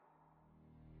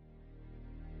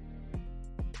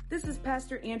This is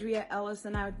Pastor Andrea Ellis,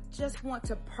 and I just want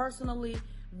to personally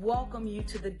welcome you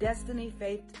to the Destiny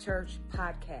Faith Church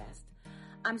podcast.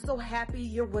 I'm so happy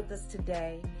you're with us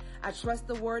today. I trust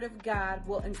the Word of God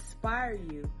will inspire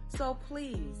you, so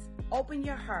please open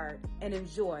your heart and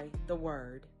enjoy the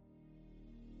Word.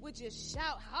 Would you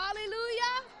shout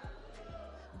hallelujah?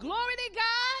 Glory to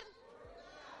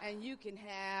God. And you can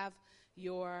have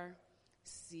your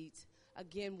seat.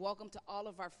 Again, welcome to all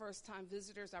of our first-time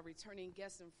visitors, our returning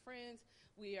guests and friends.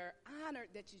 We are honored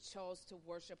that you chose to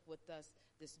worship with us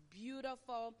this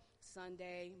beautiful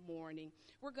Sunday morning.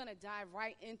 We're going to dive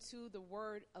right into the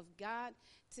Word of God.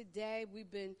 Today, we've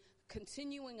been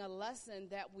continuing a lesson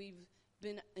that we've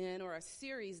been in, or a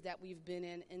series that we've been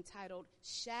in, entitled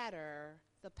Shatter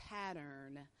the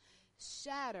Pattern.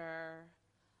 Shatter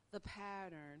the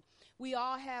Pattern. We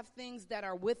all have things that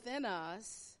are within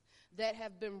us that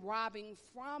have been robbing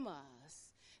from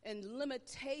us, and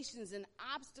limitations and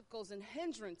obstacles and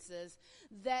hindrances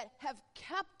that have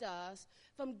kept us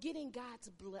from getting God's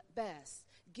best,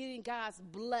 getting God's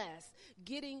bless,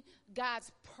 getting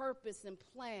God's purpose and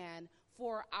plan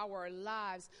for our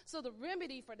lives. So the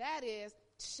remedy for that is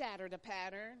shatter the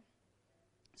pattern.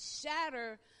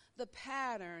 Shatter the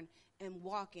pattern and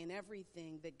walk in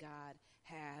everything that God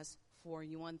has for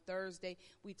you. On Thursday,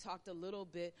 we talked a little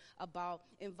bit about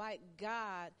invite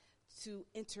God to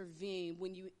intervene.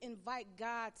 When you invite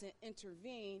God to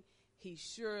intervene, He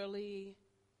surely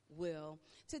will.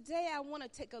 Today, I want to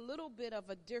take a little bit of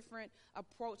a different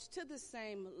approach to the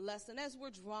same lesson as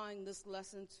we're drawing this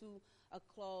lesson to a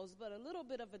close, but a little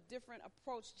bit of a different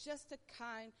approach just to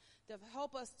kind of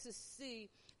help us to see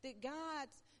that God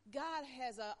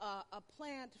has a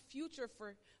planned future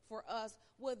for us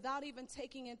without even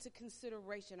taking into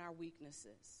consideration our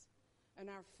weaknesses and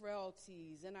our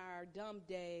frailties and our dumb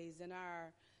days and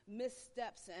our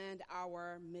missteps and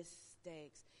our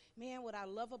mistakes. Man, what I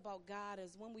love about God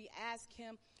is when we ask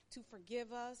Him to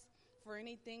forgive us for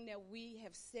anything that we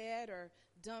have said or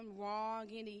done wrong,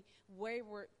 any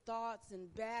wayward thoughts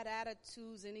and bad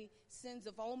attitudes, any sins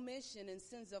of omission and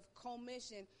sins of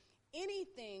commission,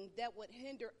 anything that would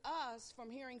hinder us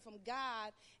from hearing from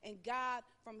God and God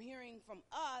from hearing from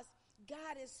us.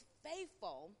 God is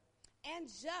faithful and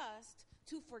just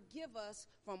to forgive us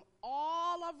from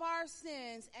all of our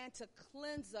sins and to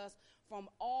cleanse us from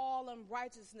all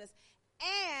unrighteousness.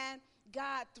 And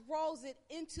God throws it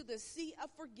into the sea of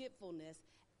forgetfulness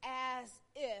as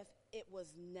if it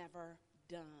was never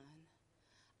done.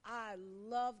 I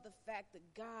love the fact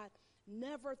that God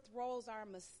never throws our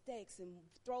mistakes and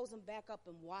throws them back up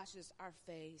and washes our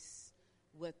face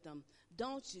with them.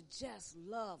 Don't you just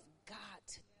love God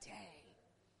today?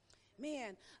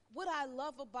 Man, what I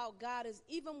love about God is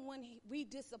even when we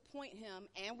disappoint Him,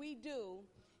 and we do,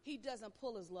 He doesn't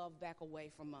pull His love back away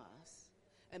from us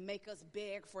and make us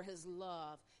beg for His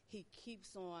love. He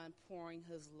keeps on pouring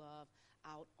His love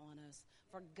out on us.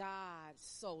 For God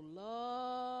so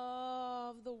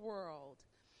loved the world.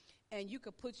 And you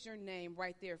could put your name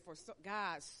right there. For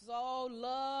God so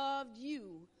loved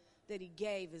you that He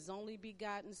gave His only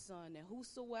begotten Son, that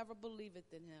whosoever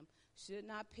believeth in Him should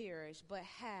not perish, but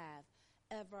have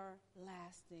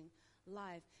everlasting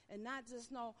life. And not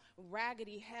just no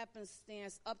raggedy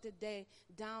happenstance up to day,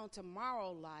 down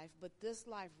tomorrow life, but this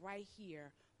life right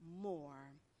here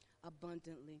more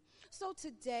abundantly. So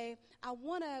today, I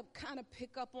want to kind of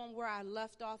pick up on where I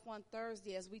left off on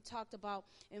Thursday as we talked about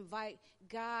invite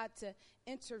God to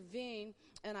intervene.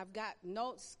 And I've got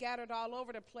notes scattered all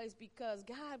over the place because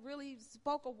God really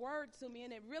spoke a word to me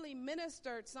and it really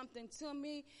ministered something to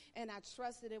me. And I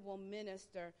trust that it will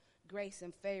minister grace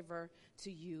and favor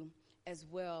to you as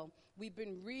well. We've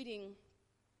been reading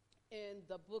in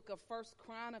the book of First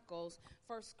Chronicles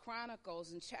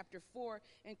in chapter 4.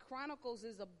 And Chronicles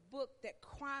is a book that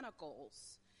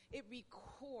chronicles. It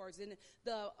records. And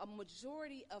a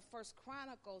majority of First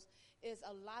Chronicles is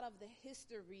a lot of the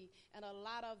history and a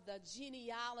lot of the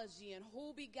genealogy and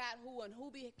who begot who and who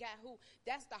begot who.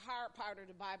 That's the hard part of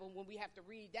the Bible when we have to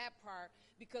read that part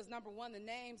because, number one, the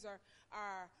names are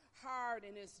hard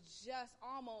and it's just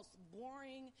almost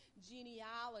boring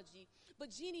genealogy.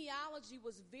 But genealogy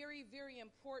was very, very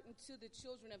important to the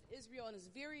children of Israel and is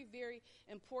very, very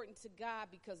important to God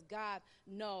because God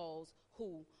knows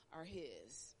who are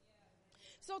His.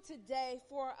 So today,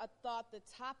 for a thought, the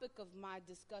topic of my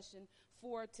discussion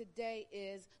for today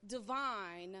is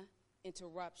divine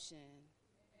interruption.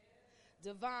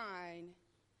 Divine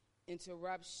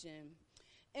interruption.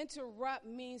 Interrupt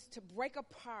means to break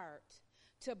apart,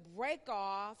 to break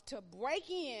off, to break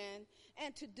in,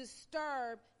 and to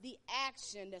disturb the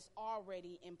action that's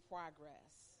already in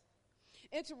progress.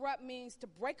 Interrupt means to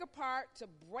break apart, to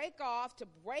break off, to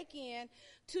break in,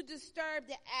 to disturb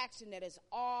the action that is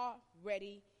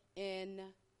already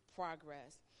in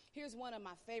progress. Here's one of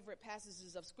my favorite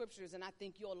passages of scriptures, and I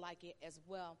think you'll like it as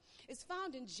well. It's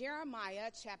found in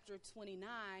Jeremiah chapter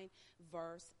 29,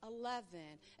 verse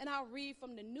 11. And I'll read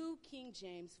from the New King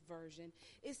James Version.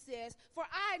 It says, "For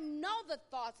I know the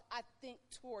thoughts I think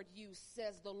toward you,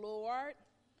 says the Lord,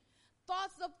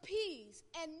 thoughts of peace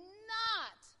and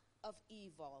not of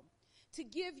evil, to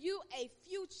give you a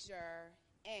future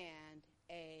and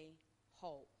a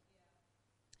hope."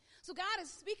 So God is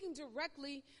speaking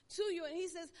directly to you, and he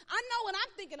says, I know what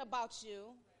I'm thinking about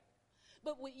you,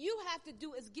 but what you have to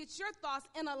do is get your thoughts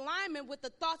in alignment with the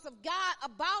thoughts of God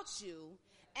about you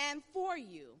and for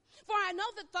you. "For I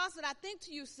know the thoughts that I think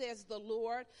to you, says the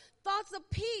Lord, thoughts of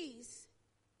peace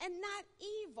and not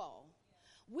evil."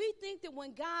 We think that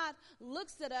when God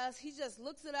looks at us, he just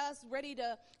looks at us ready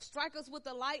to strike us with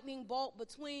a lightning bolt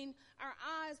between our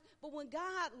eyes. But when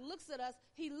God looks at us,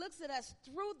 he looks at us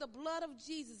through the blood of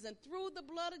Jesus. And through the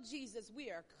blood of Jesus,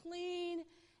 we are clean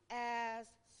as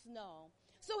snow.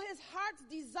 So his heart's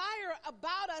desire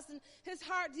about us and his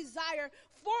heart desire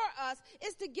for us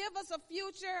is to give us a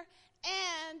future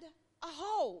and a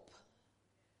hope.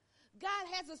 God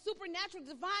has a supernatural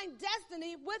divine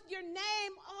destiny with your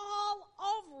name all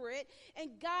over it,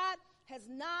 and God has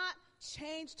not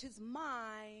changed his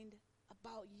mind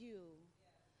about you.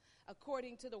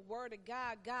 According to the word of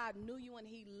God, God knew you and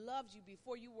he loved you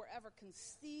before you were ever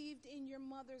conceived in your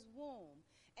mother's womb.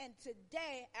 And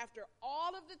today, after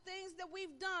all of the things that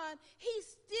we've done, he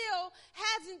still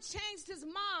hasn't changed his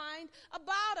mind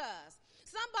about us.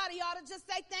 Somebody ought to just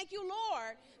say, "Thank you,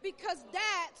 Lord," because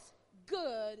that's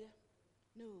good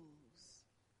news.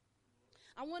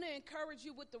 I want to encourage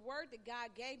you with the word that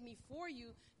God gave me for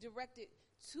you, directed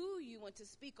to you and to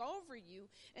speak over you,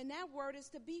 and that word is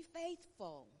to be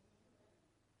faithful.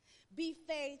 Be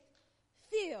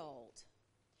faith-filled.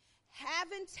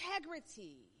 Have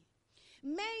integrity.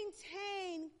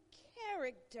 Maintain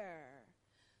character.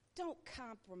 Don't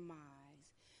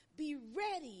compromise. Be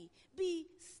ready. Be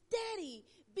steady.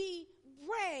 Be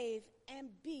brave.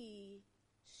 And be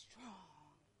strong.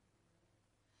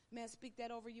 May I speak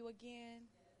that over you again?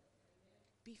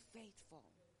 Be faithful.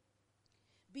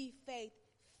 Be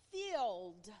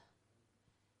faith-filled.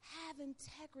 Have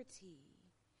integrity.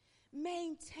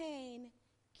 Maintain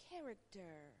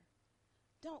character.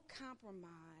 Don't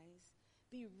compromise.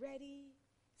 Be ready,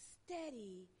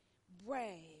 steady,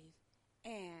 brave,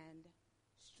 and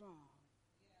strong.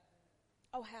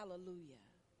 Oh, hallelujah.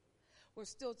 We're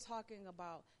still talking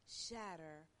about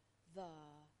shatter the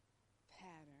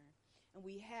pattern. And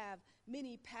we have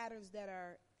many patterns that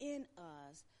are in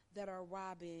us that are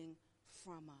robbing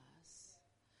from us.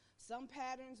 Some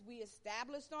patterns we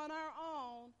established on our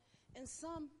own, and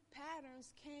some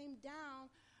patterns came down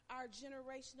our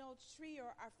generational tree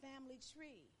or our family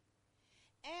tree.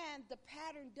 And the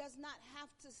pattern does not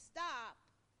have to stop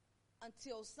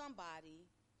until somebody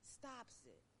stops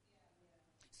it.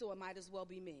 So it might as well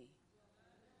be me.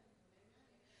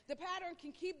 The pattern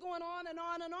can keep going on and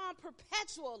on and on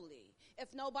perpetually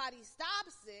if nobody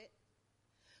stops it.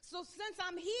 So since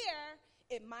I'm here,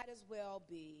 it might as well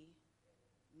be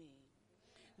me.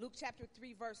 Luke chapter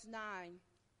 3, verse 9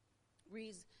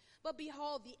 reads, "But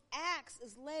behold, the axe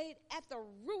is laid at the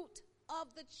root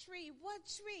of the tree." What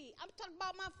tree? I'm talking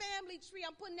about my family tree.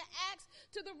 I'm putting the axe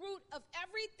to the root of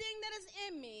everything that is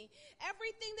in me,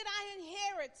 everything that I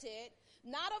inherited,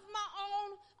 not of my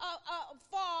own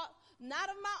fault, not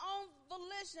of my own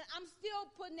volition. I'm still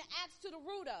putting the axe to the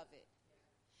root of it.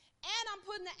 And I'm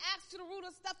putting the axe to the root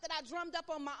of stuff that I drummed up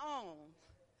on my own,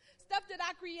 stuff that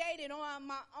I created on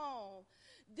my own.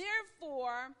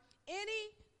 Therefore,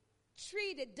 any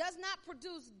tree that does not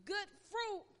produce good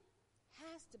fruit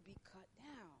has to be cut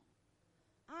down.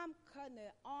 I'm cutting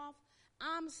it off.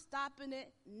 I'm stopping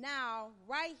it now,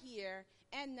 right here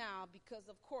and now, because,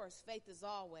 of course, faith is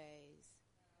always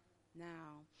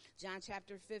now. John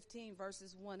chapter 15,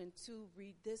 verses 1 and 2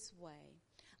 read this way.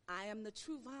 "I am the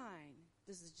true vine."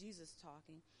 This is Jesus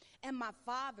talking. "And my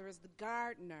Father is the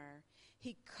gardener.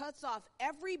 He cuts off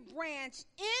every branch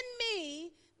in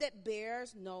me that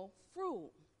bears no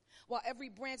fruit, while every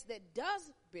branch that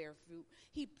does bear fruit,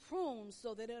 he prunes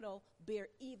so that it'll bear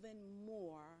even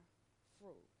more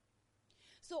fruit."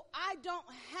 So I don't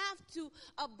have to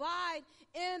abide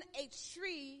in a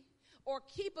tree or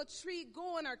keep a tree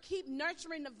going or keep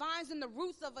nurturing the vines and the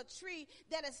roots of a tree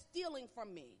that is stealing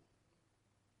from me.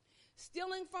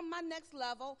 Stealing from my next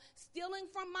level, stealing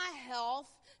from my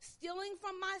health, stealing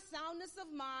from my soundness of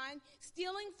mind,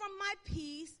 stealing from my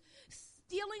peace,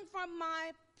 stealing from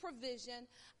my provision,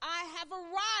 I have a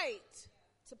right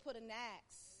to put an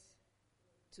axe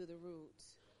to the root.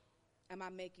 Am I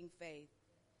making faith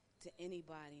to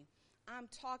anybody? I'm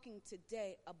talking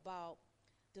today about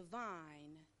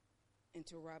divine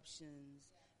interruptions.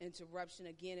 Interruption,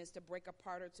 again, is to break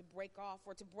apart or to break off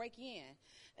or to break in.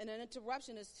 And an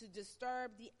interruption is to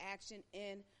disturb the action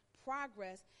in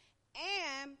progress.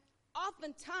 And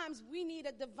oftentimes we need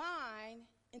a divine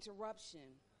interruption.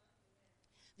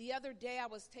 The other day I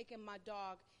was taking my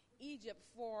dog Egypt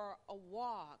for a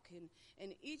walk,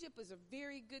 and Egypt is a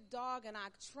very good dog, and I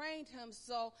trained him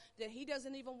so that he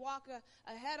doesn't even walk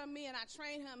ahead of me, and I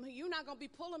trained him, you're not going to be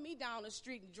pulling me down the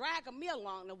street and dragging me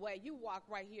along the way. You walk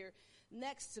right here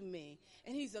next to me.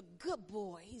 And he's a good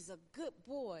boy. He's a good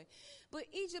boy. But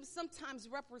Egypt sometimes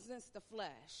represents the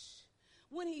flesh.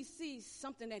 When he sees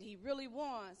something that he really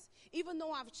wants, even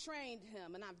though I've trained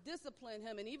him and I've disciplined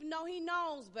him, and even though he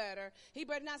knows better, he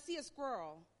better not see a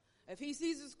squirrel. If he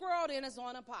sees a squirrel, then it's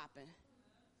on and popping.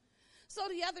 So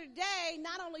the other day,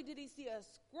 not only did he see a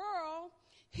squirrel,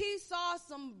 he saw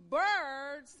some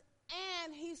birds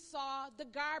and he saw the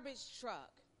garbage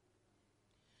truck.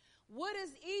 What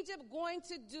is Egypt going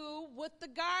to do with the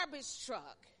garbage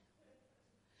truck?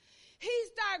 He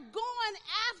started going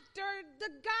after the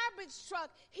garbage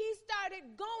truck. He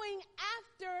started going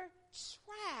after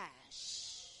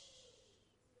trash.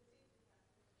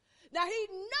 Now,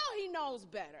 he knows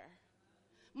better.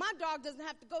 My dog doesn't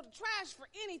have to go to trash for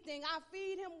anything. I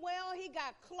feed him well. He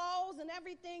got clothes and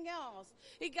everything else.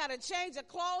 He got a change of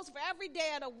clothes for every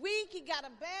day of the week. He got a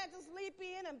bed to sleep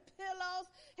in and pillows.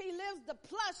 He lives the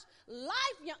plush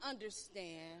life, you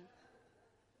understand.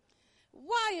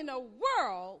 Why in the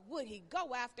world would he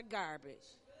go after garbage?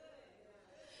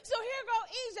 So here go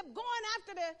Egypt going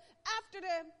after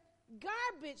the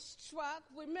garbage truck.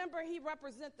 Remember, he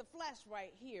represents the flesh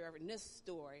right here in this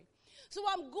story. So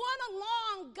I'm going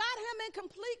along, got him in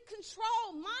complete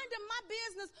control, minding my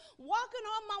business, walking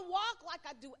on my walk like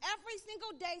I do every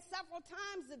single day, several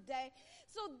times a day.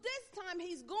 So this time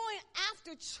he's going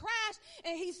after trash,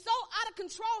 and he's so out of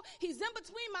control. He's in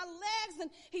between my legs,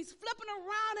 and he's flipping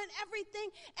around and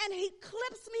everything, and he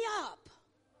clips me up.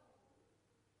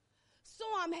 So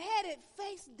I'm headed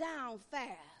face down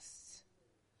fast.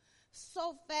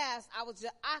 So fast,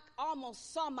 I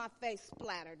almost saw my face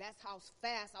splatter. That's how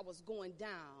fast I was going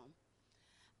down.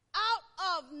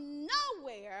 Out of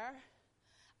nowhere,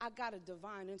 I got a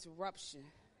divine interruption.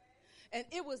 And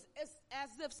it's as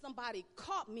if somebody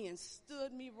caught me and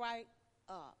stood me right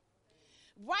up.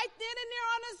 Right then and there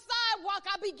on the sidewalk,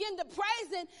 I began to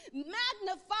praise and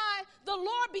magnify the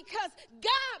Lord because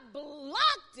God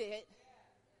blocked it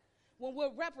when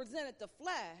what represented the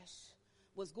flesh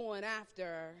was going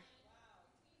after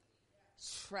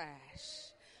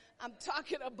trash. I'm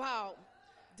talking about,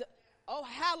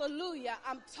 hallelujah,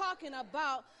 I'm talking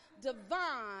about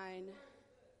divine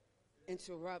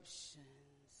interruptions.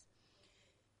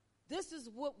 This is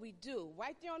what we do.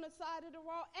 Right there on the side of the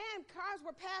road, and cars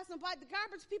were passing by. The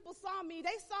garbage people saw me.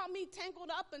 They saw me tangled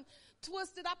up and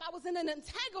twisted up. I was in an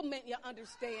entanglement, you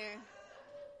understand.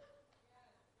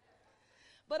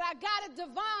 But I got a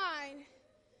divine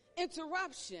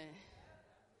interruption.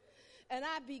 And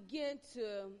I began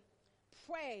to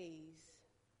praise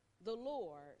the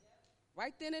Lord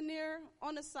right then and there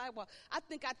on the sidewalk. I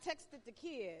think I texted the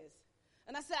kids.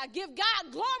 And I said, I give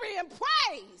God glory and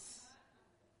praise.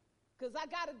 Because I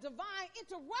got a divine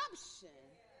interruption.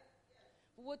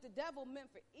 But what the devil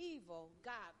meant for evil,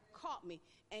 God caught me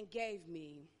and gave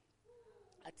me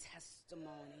a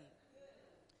testimony.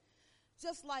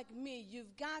 Just like me,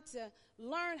 you've got to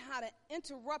learn how to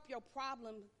interrupt your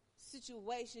problem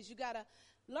situations. You got to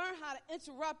learn how to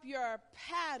interrupt your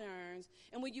patterns.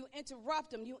 And when you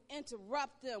interrupt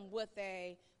them with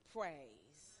a praise.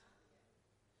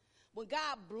 When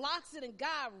God blocks it and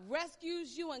God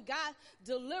rescues you and God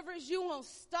delivers you on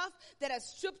stuff that has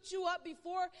stripped you up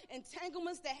before,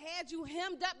 entanglements that had you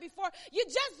hemmed up before, you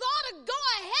just ought to go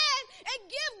ahead and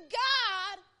give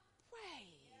God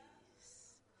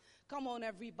praise. Come on,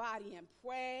 everybody, and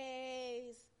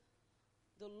praise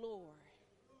the Lord.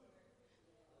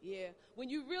 Yeah, when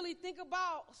you really think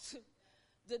about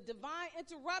the divine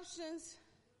interruptions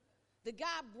that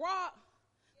God brought,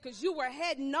 because you were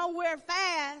heading nowhere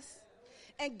fast,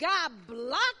 and God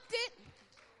blocked it,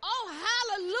 oh,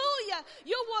 hallelujah,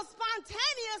 you will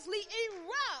spontaneously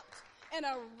erupt in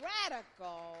a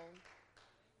radical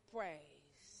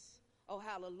praise. Oh,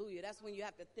 hallelujah. That's when you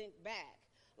have to think back.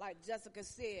 Like Jessica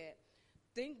said,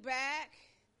 think back,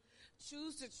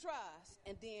 choose to trust,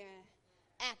 and then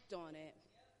act on it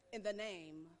in the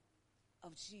name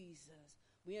of Jesus.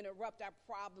 We interrupt our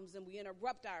problems and we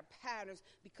interrupt our patterns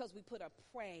because we put a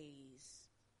praise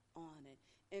on it.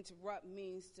 Interrupt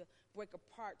means to break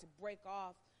apart, to break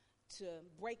off, to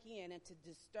break in, and to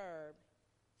disturb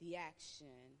the action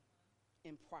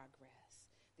in progress.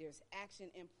 There's action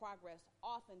in progress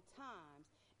oftentimes,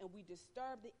 and we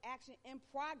disturb the action in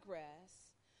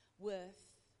progress with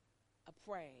a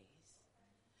praise.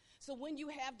 So when you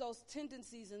have those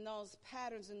tendencies and those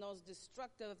patterns and those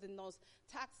destructive and those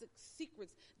toxic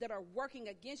secrets that are working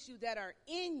against you, that are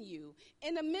in you,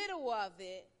 in the middle of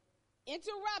it,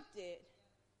 interrupt it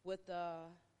with a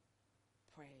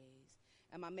praise.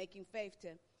 Am I making faith to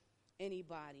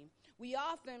anybody? We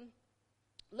often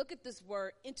look at this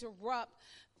word interrupt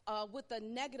with a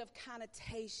negative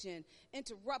connotation.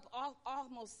 Interrupt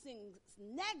almost seems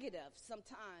negative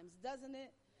sometimes, doesn't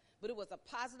it? But it was a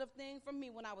positive thing for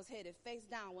me when I was headed face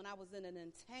down, when I was in an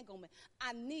entanglement.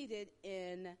 I needed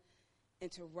an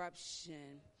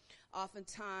interruption.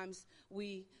 Oftentimes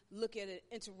we look at an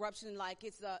interruption like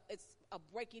it's a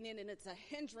breaking in and it's a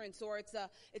hindrance or it's a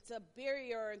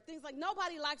barrier and things like.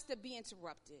 Nobody likes to be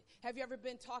interrupted. Have you ever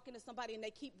been talking to somebody and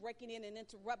they keep breaking in and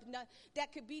interrupting? Now,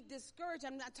 that could be discouraging.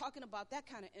 I'm not talking about that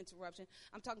kind of interruption.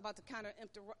 I'm talking about the kind of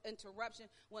interruption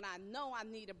when I know I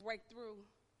need a breakthrough.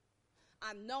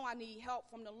 I know I need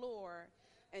help from the Lord,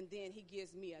 and then he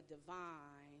gives me a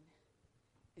divine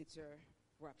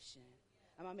interruption.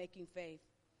 Am I making faith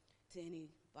to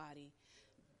anybody?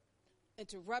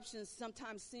 Interruptions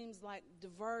sometimes seems like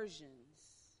diversions,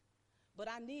 but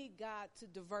I need God to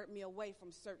divert me away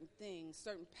from certain things,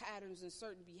 certain patterns and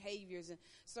certain behaviors and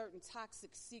certain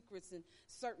toxic secrets and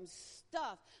certain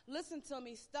stuff. Listen to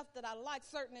me, stuff that I like,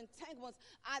 certain entanglements.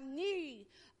 I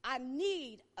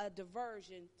need a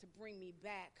diversion to bring me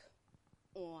back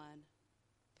on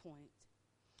point.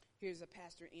 Here's a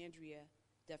Pastor Andrea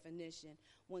definition.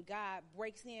 When God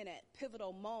breaks in at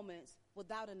pivotal moments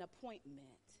without an appointment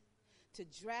to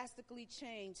drastically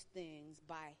change things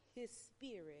by his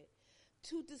spirit,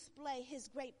 to display his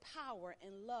great power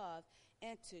and love,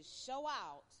 and to show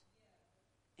out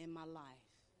in my life.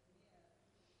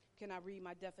 Can I read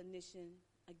my definition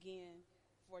again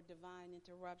for divine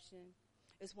interruption?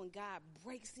 It's when God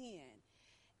breaks in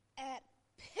at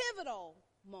pivotal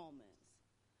moments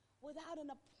without an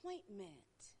appointment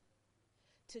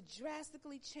to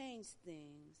drastically change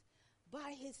things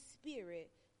by his spirit,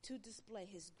 to display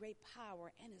his great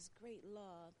power and his great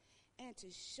love, and to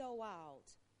show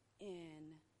out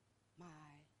in my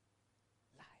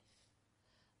life.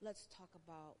 Let's talk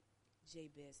about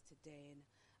Jabez today, and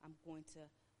I'm going to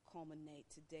culminate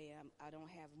today. I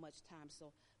don't have much time,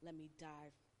 so let me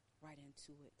dive right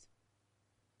into it.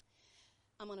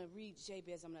 I'm going to read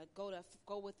Jabez. I'm going to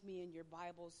go with me in your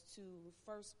Bibles to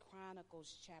 1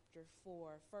 Chronicles chapter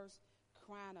 4. 1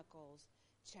 Chronicles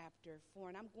chapter 4,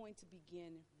 and I'm going to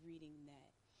begin reading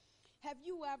that. Have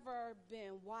you ever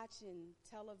been watching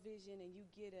television and you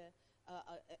get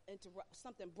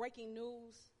something, breaking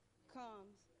news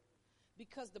comes?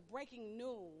 Because the breaking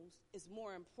news is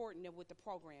more important than what the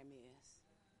program is.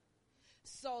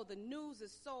 So the news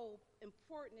is so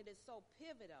important, it is so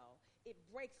pivotal, it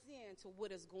breaks into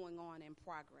what is going on in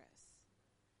progress.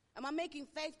 Am I making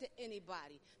faith to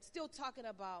anybody? Still talking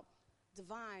about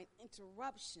divine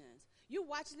interruptions. You're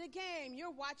watching a game,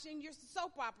 you're watching your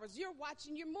soap operas, you're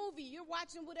watching your movie, you're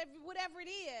watching whatever it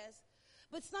is,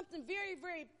 but something very,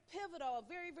 very pivotal,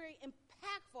 very, very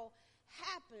impactful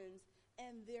happens,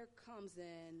 and there comes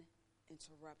an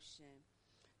interruption.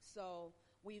 So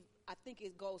I think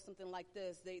it goes something like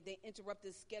this. They interrupt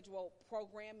this scheduled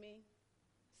programming,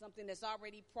 something that's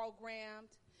already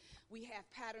programmed. We have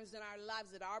patterns in our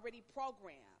lives that are already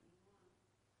programmed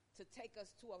to take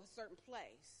us to a certain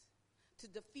place, to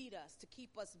defeat us, to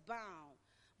keep us bound.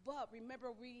 But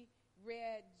remember, we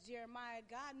read Jeremiah.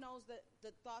 God knows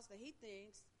the thoughts that he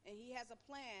thinks, and he has a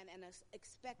plan and an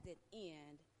expected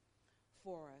end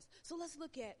for us. So let's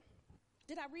look at,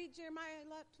 did I read Jeremiah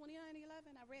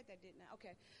 29:11? I read that, didn't I?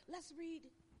 Okay. Let's read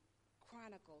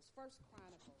Chronicles, 1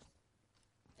 Chronicles.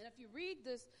 And if you read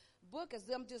this book, as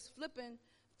I'm just flipping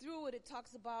through it, it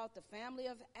talks about the family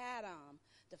of Adam,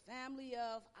 the family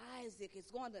of Isaac.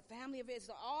 It's going to the family of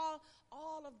Israel.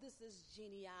 All of this is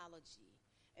genealogy.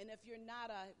 And if you're not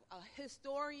a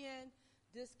historian,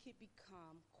 this could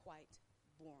become quite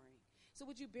boring. So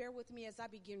would you bear with me as I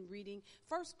begin reading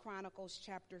 1 Chronicles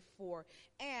chapter 4.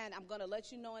 And I'm going to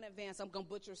let you know in advance, I'm going to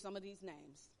butcher some of these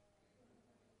names.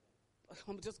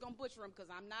 I'm just going to butcher them because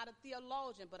I'm not a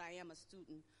theologian, but I am a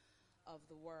student of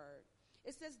the word.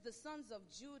 It says the sons of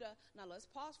Judah. Now let's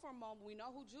pause for a moment. We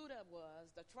know who Judah was.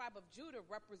 The tribe of Judah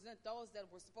represent those that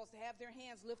were supposed to have their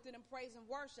hands lifted in praise and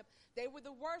worship. They were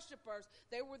the worshipers.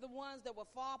 They were the ones that would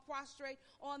fall prostrate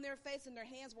on their face, and their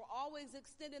hands were always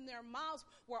extended, and their mouths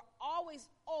were always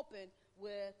open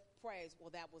with praise. Well,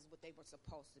 that was what they were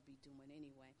supposed to be doing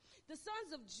anyway. The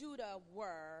sons of Judah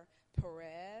were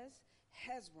Perez,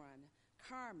 Hezron,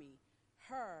 Carmi,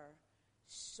 Hur,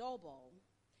 Shobal,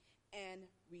 and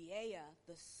Reaiah,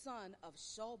 the son of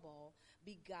Shobal,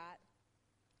 begot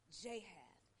Jahath.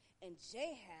 And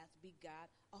Jahath begot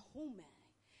Ahumai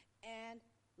and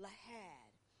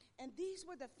Lahad. And these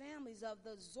were the families of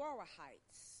the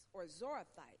Zorathites, or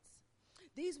Zorathites.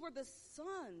 These were the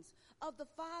sons of the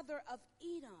father of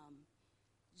Edom,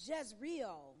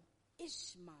 Jezreel,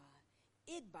 Ishma,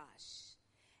 Idbash.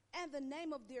 And the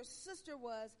name of their sister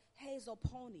was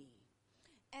Hazelponi.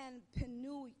 And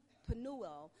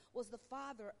Penuel was the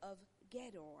father of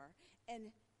Gedor,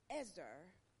 and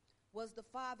Ezer was the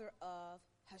father of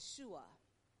Hashua.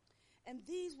 And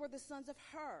these were the sons of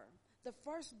Hur, the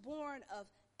firstborn of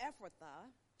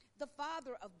Ephrathah, the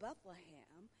father of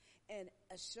Bethlehem, and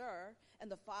Asher,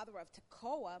 and the father of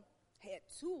Tekoa, had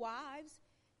two wives,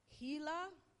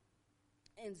 Helah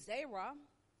and Zerah.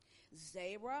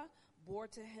 Zerah bore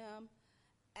to him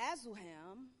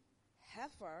Azuham,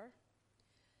 Hefer,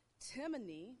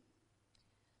 Timni,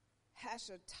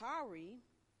 Hashatari,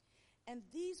 and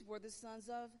these were the sons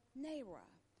of Nerah.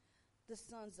 The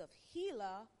sons of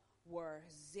Helah were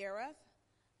Zereth,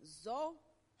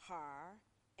 Zohar,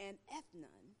 and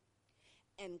Ethnan.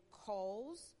 And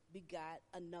Koz begot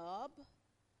Anub,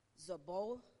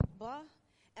 Zobobah,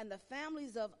 and the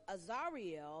families of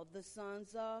Azariel, the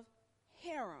sons of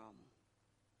Haram.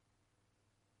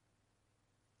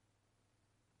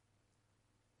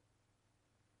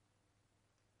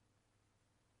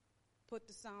 Put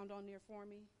the sound on there for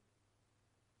me.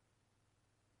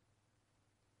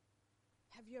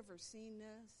 Have you ever seen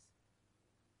this?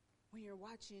 When you're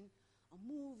watching a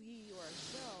movie or a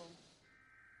show,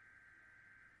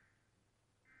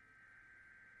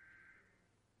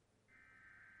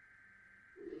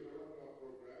 we interrupt our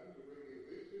program to bring you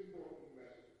this important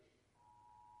message.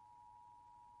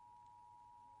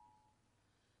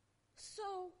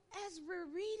 so as we're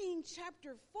reading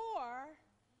chapter 4,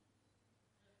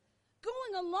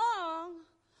 going along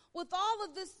with all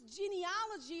of this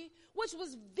genealogy, which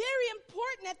was very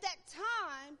important at that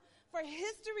time for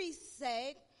history's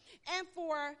sake and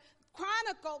for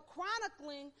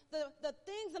chronicling the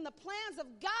things and the plans of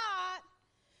God,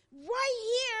 right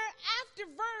here after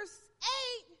verse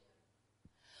 8,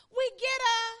 we get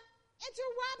a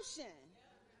interruption,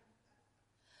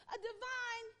 a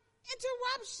divine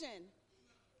interruption,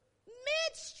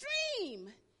 midstream,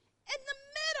 in the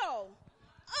middle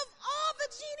of all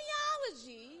the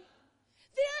genealogy.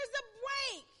 There's a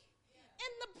break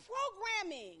in the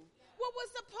programming, what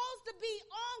was supposed to be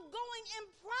ongoing in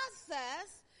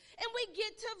process, and we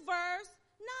get to verse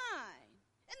 9.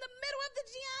 In the middle of the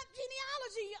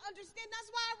genealogy, you understand? That's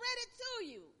why I read it to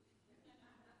you.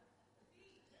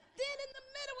 Then in the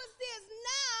middle it says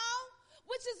now,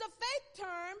 which is a faith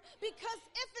term, because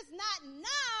if it's not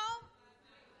now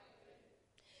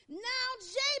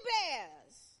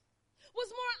Jabez was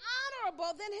more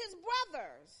honorable than his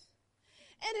brothers.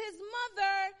 And his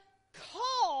mother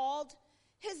called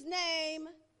his name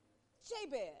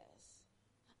Jabez.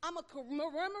 I'm going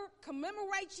to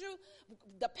commemorate you.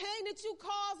 The pain that you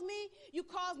caused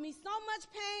me so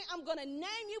much pain. I'm going to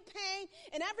name you pain.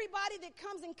 And everybody that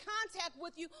comes in contact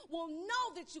with you will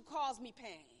know that you caused me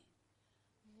pain.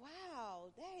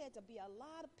 Wow, there had to be a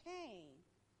lot of pain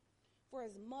for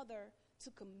his mother to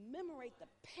commemorate the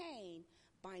pain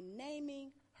by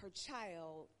naming her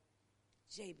child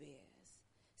Jabez,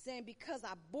 saying, because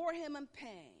I bore him in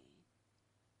pain.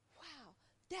 Wow,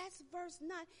 that's verse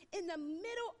 9. In the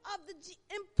middle of the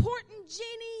important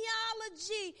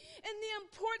genealogy and the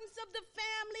importance of the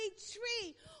family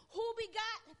tree. Who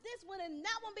begot this one, and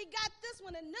that one begot this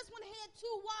one, and this one had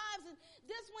two wives, and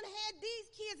this one had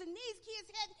these kids, and these kids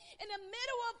had. In the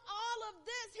middle of all of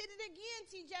this, hit it again,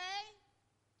 TJ.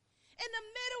 In the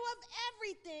middle of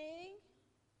everything,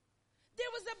 there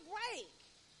was a break.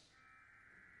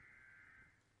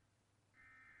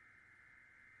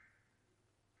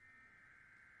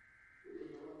 We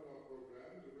interrupt our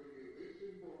program to bring you this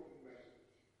important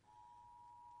message.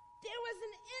 There was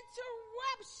an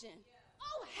interruption.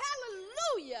 Oh,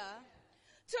 hallelujah.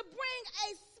 To bring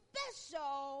a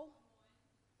special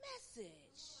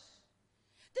message.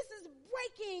 This is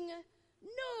breaking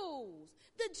news.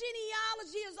 The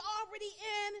genealogy is already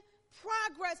in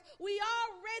progress. We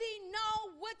already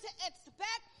know what to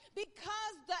expect because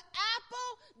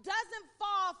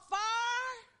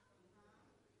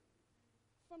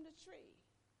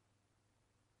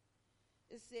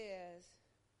it says,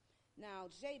 now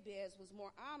Jabez was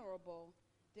more honorable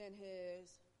than his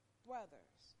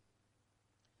brothers.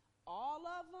 All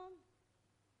of them.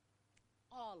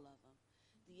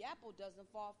 The apple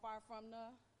doesn't fall far from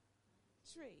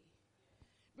the tree.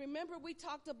 Remember we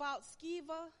talked about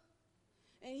Sceva,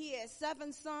 and he had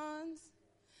 7 sons.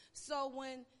 So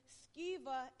when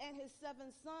Sceva and his 7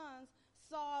 sons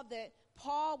saw that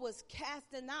Paul was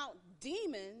casting out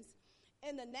demons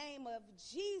in the name of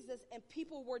Jesus and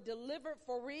people were delivered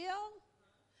for real,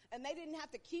 and they didn't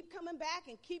have to keep coming back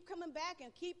and keep coming back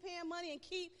and keep paying money and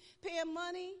keep paying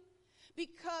money,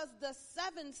 because the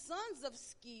 7 sons of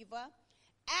Sceva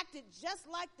acted just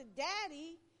like the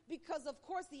daddy, because of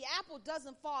course the apple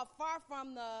doesn't fall far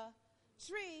from the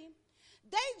tree.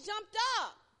 They jumped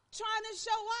up trying to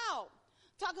show out,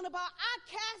 talking about, I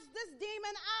cast this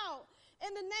demon out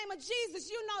in the name of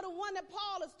Jesus. You know, the one that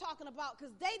Paul is talking about,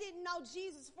 because they didn't know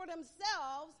Jesus for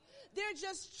themselves. They're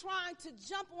just trying to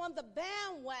jump on the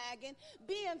bandwagon,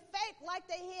 being fake like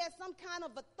they had some kind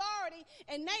of authority,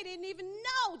 and they didn't even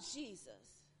know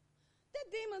Jesus. That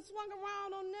demon swung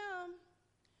around on them,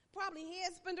 probably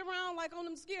head spinned around like on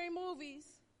them scary movies,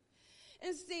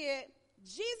 and said,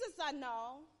 Jesus I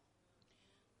know,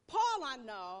 Paul I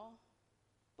know,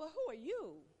 but who are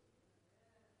you?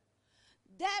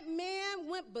 That man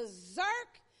went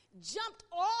berserk, jumped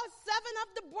all 7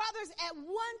 of the brothers at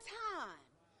one time.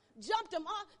 Jumped them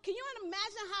all. Can you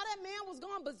imagine how that man was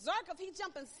going berserk if he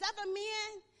jumping 7 men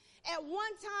at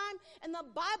one time? And the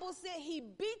Bible said he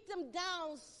beat them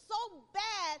down so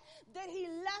bad that he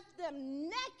left them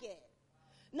naked.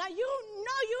 Now you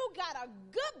know you got a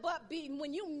good butt beating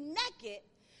when you naked.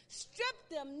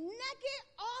 Stripped them naked,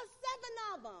 all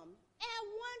 7 of them at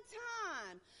one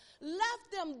time. Left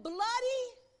them bloody,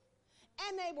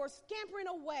 and they were scampering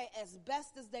away as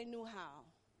best as they knew how.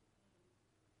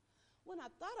 When I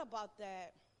thought about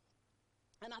that,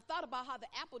 and I thought about how the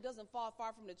apple doesn't fall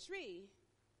far from the tree,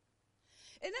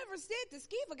 it never said that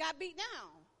Sceva got beat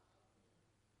down.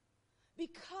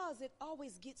 Because it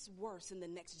always gets worse in the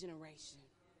next generation.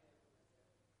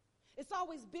 It's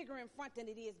always bigger in front than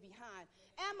it is behind.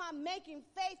 Am I making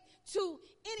faith to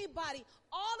anybody?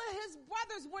 All of his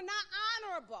brothers were not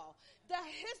honorable. The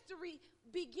history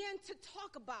began to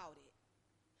talk about it.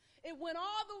 It went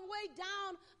all the way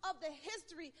down of the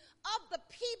history of the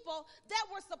people that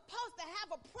were supposed to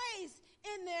have a praise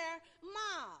in their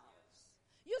mouths.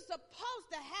 You're supposed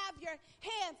to have your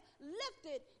hands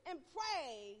lifted in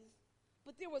praise,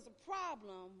 but there was a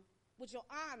problem with your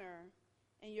honor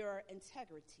and your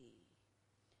integrity.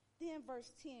 Then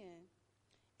verse 10,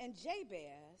 and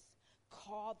Jabez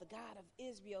called the God of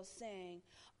Israel, saying,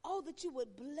 oh, that you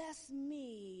would bless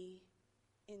me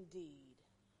indeed.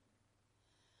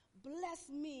 Bless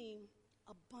me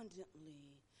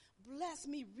abundantly. Bless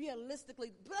me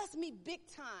realistically. Bless me big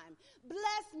time.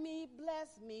 Bless me,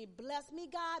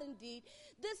 God, indeed.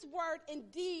 This word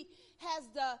indeed has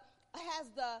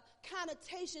the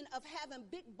connotation of having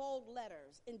big bold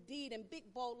letters. Indeed, and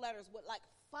big bold letters with like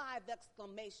 5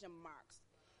 exclamation marks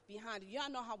behind it. Y'all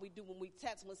know how we do when we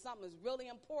text when something is really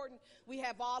important. We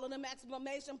have all of them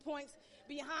exclamation points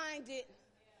behind it.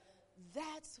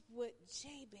 That's what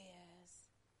Jabez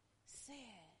said.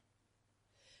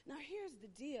 Now here's the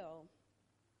deal.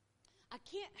 I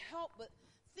can't help but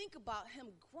think about him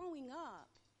growing up,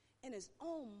 and his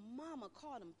own mama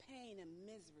called him pain and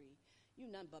misery. You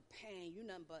nothing but pain, you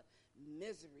nothing but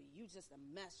misery. You just a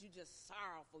mess, you just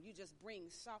sorrowful, you just bring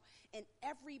sorrow. And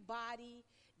everybody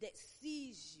that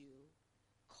sees you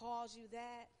calls you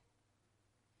that.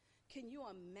 Can you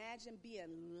imagine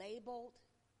being labeled?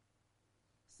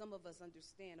 Some of us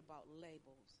understand about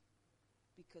labels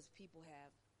because people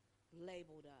have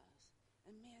labeled us.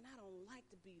 And man, I don't like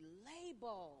to be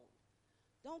labeled.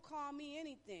 Don't call me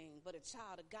anything but a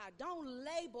child of God. Don't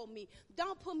label me.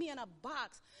 Don't put me in a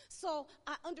box. So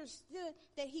I understood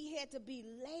that he had to be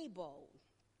labeled.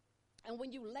 And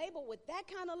when you label with that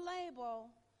kind of label,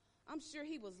 I'm sure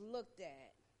he was looked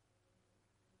at.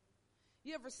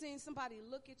 You ever seen somebody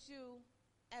look at you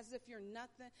as if you're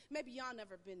nothing? Maybe y'all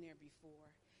never been there before.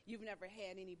 You've never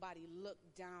had anybody look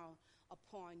down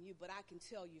upon you, but I can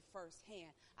tell you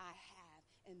firsthand, I have.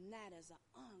 And that is an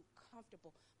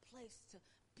uncomfortable place to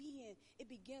be in. It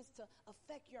begins to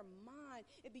affect your mind.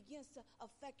 It begins to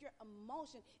affect your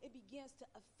emotion. It begins to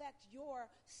affect your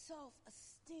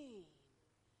self-esteem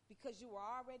because you were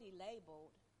already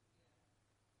labeled.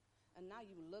 And now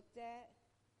you looked at,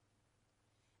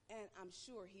 and I'm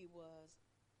sure he was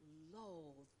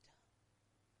loathed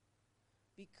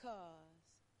because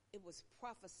it was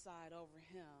prophesied over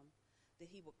him that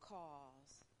he would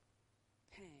cause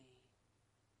pain.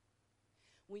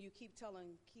 when you keep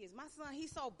telling kids, my son,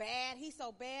 he's so bad,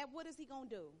 what is he going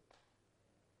to do?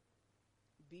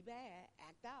 Be bad,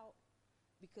 act out,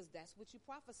 because that's what you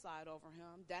prophesied over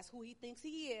him. That's who he thinks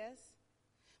he is.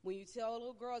 When you tell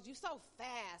little girls, you so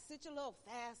fast, sit your little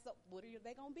fast up, what are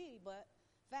they going to be but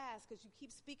fast, because you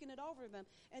keep speaking it over them.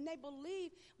 And they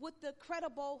believe what the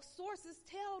credible sources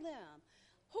tell them.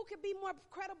 Who could be more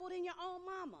credible than your own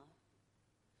mama?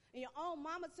 And your own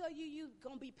mama tell you you're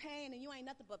going to be pain and you ain't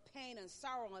nothing but pain and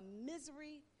sorrow and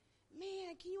misery.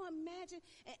 Man, can you imagine?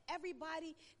 And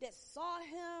everybody that saw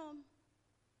him,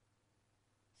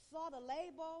 saw the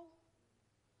label,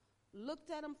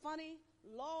 looked at him funny,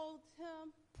 loathed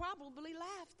him, probably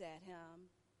laughed at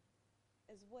him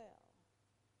as well.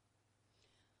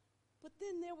 But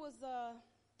then there was a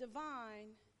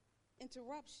divine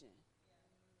interruption.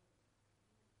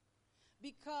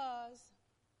 Because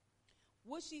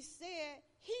what she said,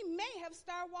 he may have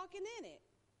started walking in it.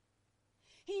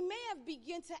 He may have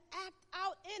begun to act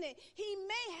out in it. He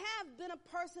may have been a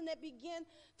person that began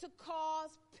to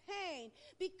cause pain,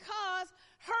 because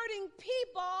hurting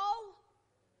people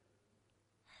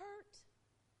hurt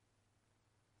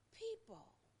people.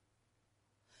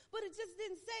 But it just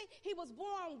didn't say he was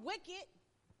born wicked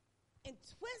and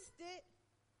twisted.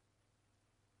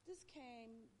 This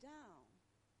came down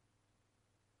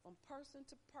from person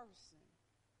to person,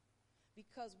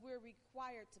 because we're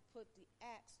required to put the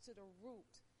axe to the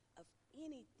root of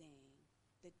anything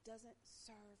that doesn't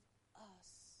serve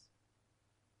us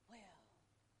well.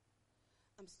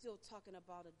 I'm still talking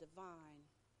about a divine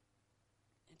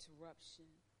interruption.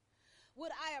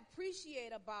 What I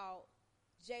appreciate about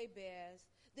Jabez,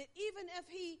 that even if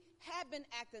he had been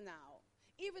acting out,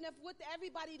 even if what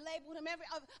everybody labeled him, if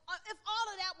all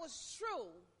of that was true,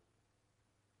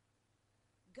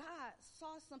 God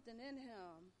saw something in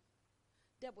him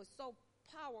that was so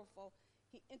powerful,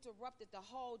 he interrupted the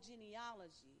whole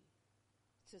genealogy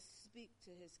to speak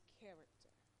to his character.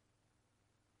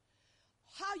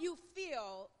 How you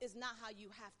feel is not how you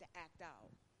have to act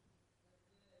out.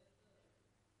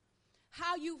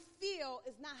 How you feel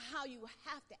is not how you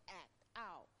have to act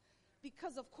out.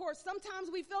 Because, of course, sometimes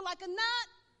we feel like a nut.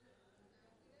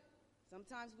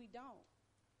 Sometimes we don't.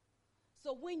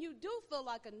 So when you do feel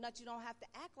like a nut, you don't have to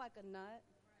act like a nut.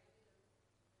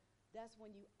 That's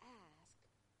when you ask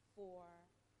for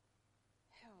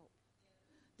help.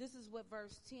 This is what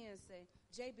verse 10 says.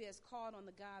 Jabez called on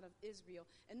the God of Israel.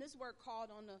 And this word called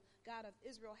on the God of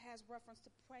Israel has reference to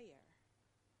prayer.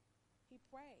 He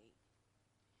prayed.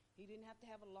 He didn't have to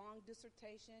have a long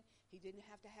dissertation. He didn't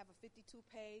have to have a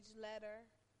 52-page letter.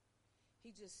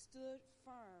 He just stood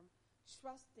firm,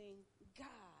 trusting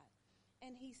God.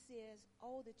 And he says,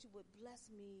 oh, that you would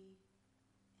bless me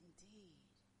indeed.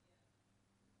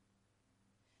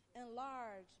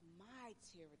 Enlarge my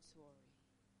territory,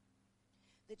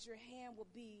 that your hand will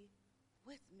be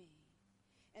with me,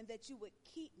 and that you would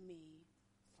keep me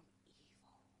from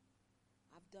evil.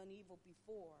 I've done evil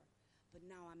before, but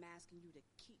now I'm asking you to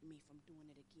keep me from doing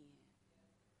it again.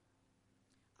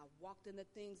 I walked in the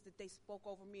things that they spoke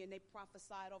over me and they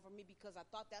prophesied over me because I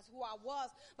thought that's who I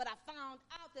was, but I found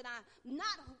out that I'm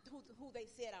not who they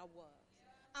said I was.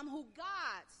 I'm who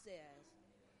God says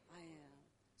I am.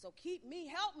 So keep me,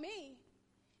 help me,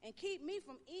 and keep me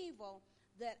from evil,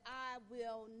 that I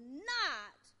will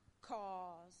not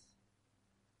cause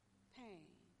pain.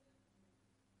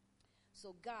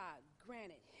 So God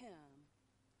granted him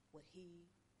what he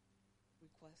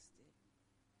requested.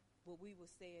 What we would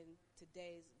say in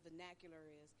today's vernacular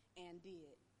is, and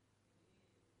did.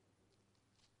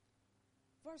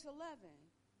 Verse 11.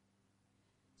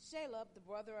 Shalab, the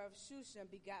brother of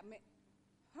Shushan, begot me.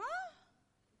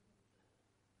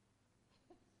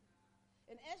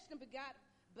 And Eshton begot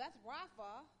Beth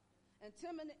Rapha and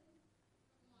Timon.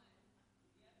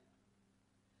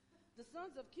 The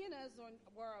sons of Kenaz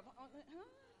were of.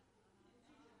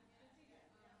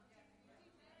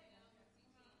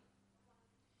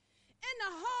 In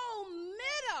the whole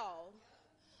middle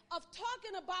of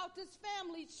talking about this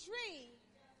family tree,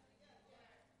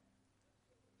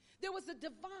 there was a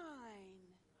divine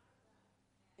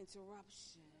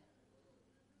interruption.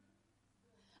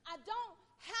 I don't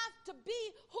have to be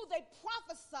who they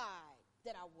prophesied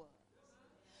that I was.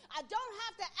 I don't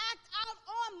have to act out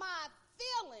on my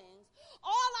feelings.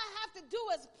 All I have to do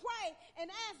is pray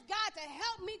and ask God to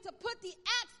help me to put the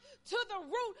axe to the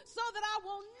root so that I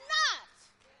will not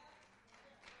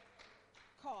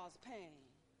cause pain.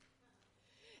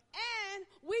 And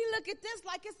we look at this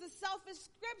like it's a selfish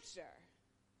scripture.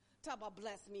 Talk about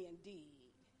bless me indeed.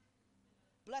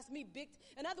 Bless me big.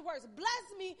 In other words, bless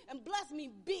me and bless me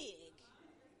big.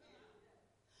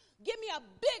 Give me a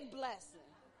big blessing.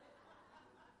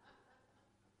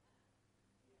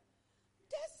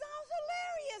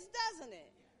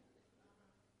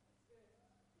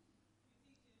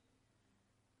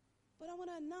 But I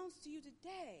want to announce to you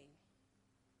today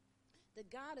that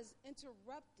God is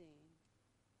interrupting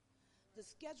the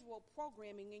scheduled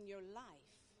programming in your life.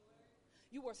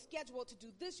 You were scheduled to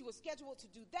do this. You were scheduled to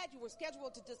do that. You were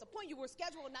scheduled to disappoint. You were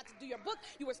scheduled not to do your book.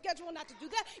 You were scheduled not to do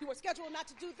that. You were scheduled not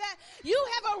to do that. You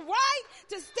have a right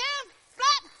to stand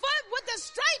flat foot with a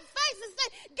straight face and say,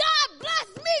 God bless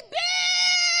me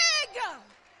big.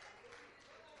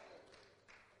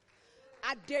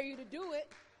 I dare you to do it.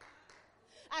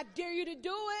 I dare you to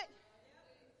do it.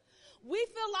 We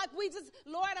feel like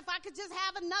Lord, if I could just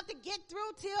have enough to get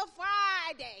through till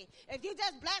Friday. If you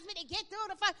just bless me to get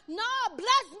through to Friday. No,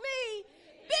 bless me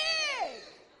big.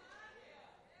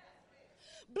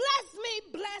 Bless me,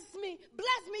 bless me,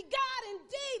 bless me, God,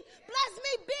 indeed. Bless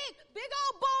me big. Big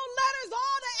old bold letters,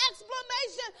 all the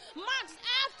exclamation marks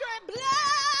after it.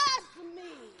 Bless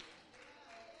me.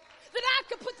 That I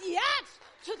could put the axe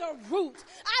to the root.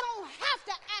 I don't have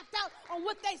to act out on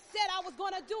what they said I was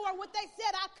going to do or what they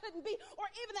said I couldn't be or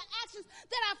even the actions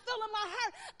that I feel in my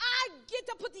heart. I get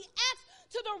to put the axe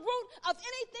to the root of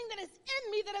anything that is in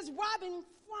me that is robbing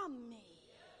from me.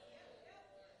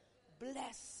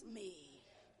 Bless me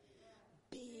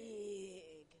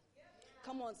big.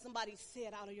 Come on, somebody say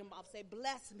it out of your mouth. Say,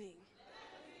 bless me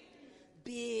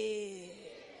big.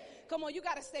 Come on, you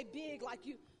got to say big like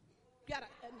you got to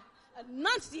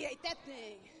enunciate that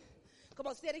thing. Come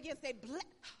on, say it again. Say,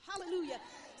 hallelujah.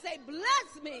 Say,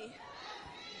 bless me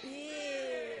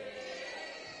big.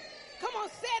 Come on,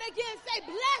 say it again. Say,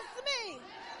 bless me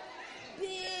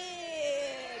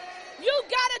big. You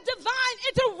got a divine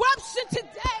interruption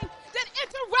today that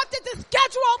interrupted the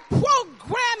scheduled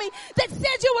programming that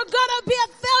said you were going to be a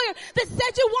failure, that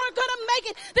said you weren't going to make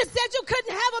it, that said you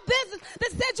couldn't have a business,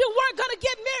 that said you weren't going to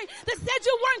get married, that said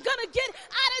you weren't going to get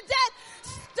out of debt.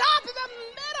 Stop in the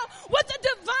middle with the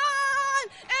divine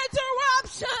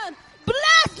interruption.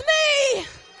 Bless me.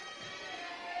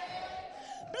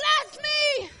 Bless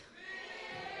me.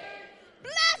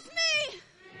 Bless me.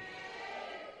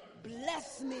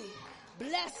 Bless me.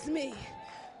 Bless me.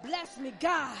 Bless me,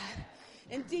 God.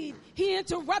 Indeed, he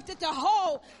interrupted the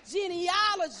whole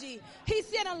genealogy. He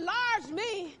said, enlarge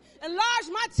me, enlarge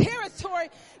my territory,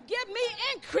 give me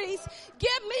increase,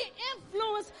 give me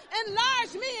influence,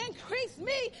 enlarge me, increase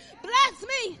me, bless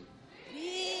me.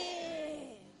 Yeah.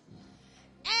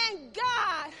 And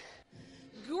God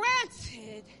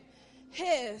granted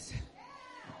his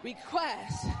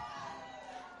request.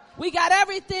 We got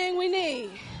everything we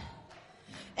need.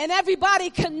 And everybody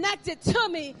connected to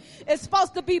me is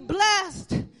supposed to be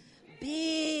blessed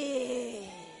big.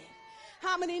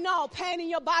 How many know pain in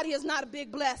your body is not a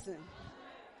big blessing?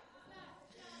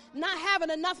 Not having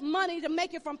enough money to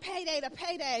make it from payday to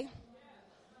payday,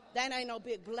 that ain't no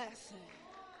big blessing.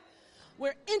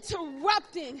 We're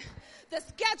interrupting the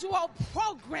scheduled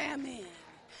programming.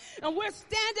 And we're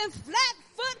standing flat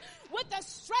foot with a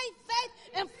straight faith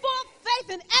and full faith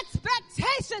and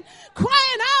expectation,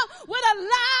 crying out with a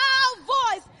loud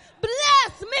voice,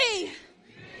 bless me.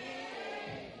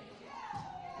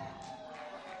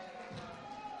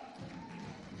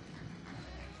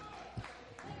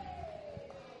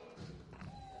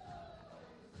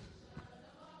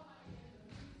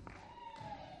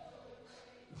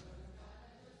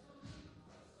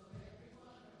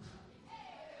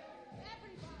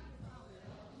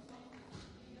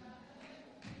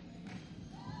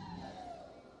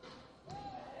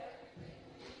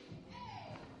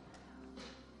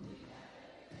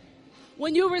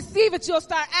 When you receive it, you'll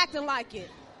start acting like it.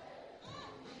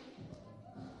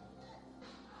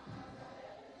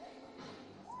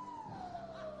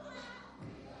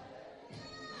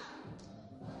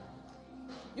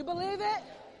 You believe it?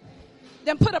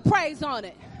 Then put a praise on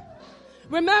it.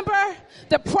 Remember,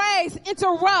 the praise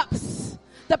interrupts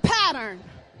the pattern.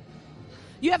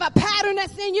 You have a pattern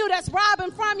that's in you that's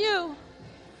robbing from you.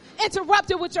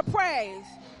 Interrupt it with your praise.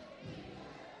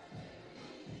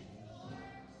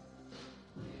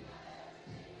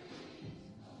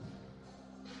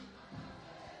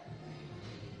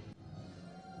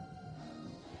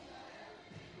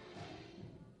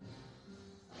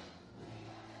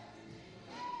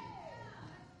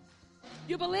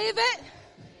 You believe it?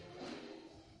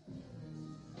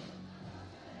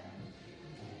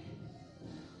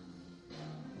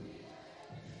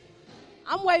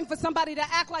 I'm waiting for somebody to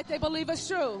act like they believe it's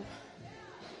true.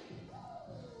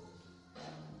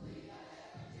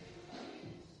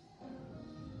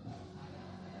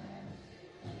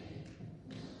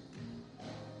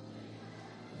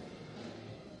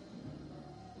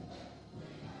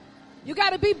 You got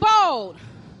to be bold.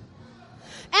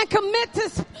 and commit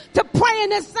to praying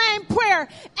this same prayer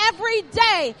every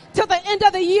day till the end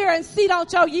of the year and see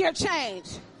don't your year change.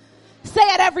 Say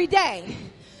it every day.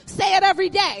 Say it every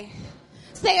day.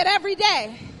 Say it every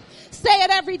day. Say it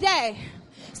every day.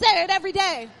 Say it every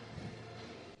day.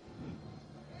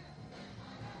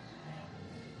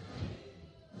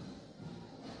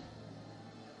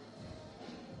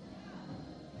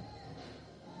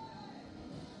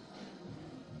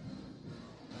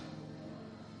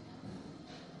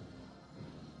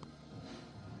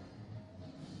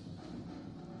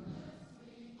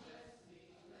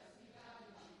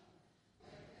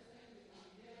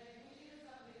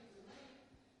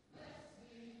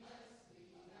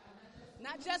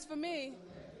 Not just for me,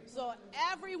 so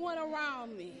everyone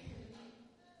around me.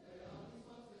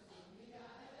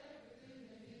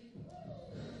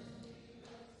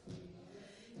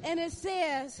 And it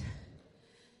says,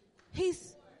 he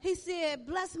said,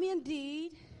 bless me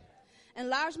indeed,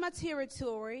 enlarge my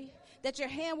territory, that your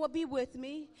hand will be with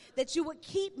me, that you would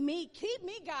keep me,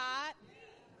 God,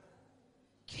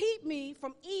 keep me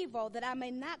from evil, that I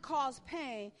may not cause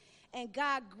pain. And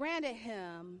God granted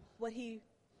him what he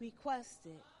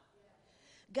requested.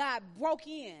 God broke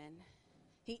in.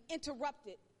 He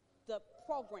interrupted the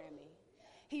programming.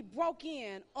 He broke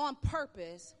in on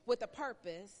purpose with a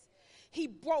purpose. He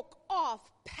broke off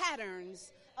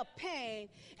patterns of pain,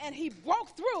 and he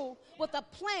broke through with a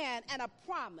plan and a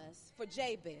promise for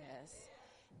Jabez,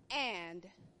 and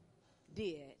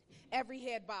did. Every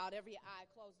head bowed, every eye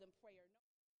closed in prayer.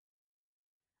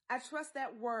 I trust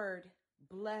that word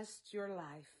blessed your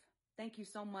life. Thank you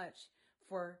so much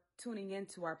for tuning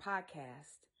into our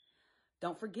podcast.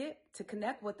 Don't forget to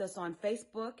connect with us on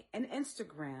Facebook and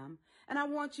Instagram. And I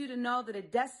want you to know that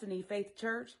at Destiny Faith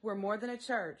Church, we're more than a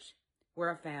church.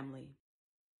 We're a family.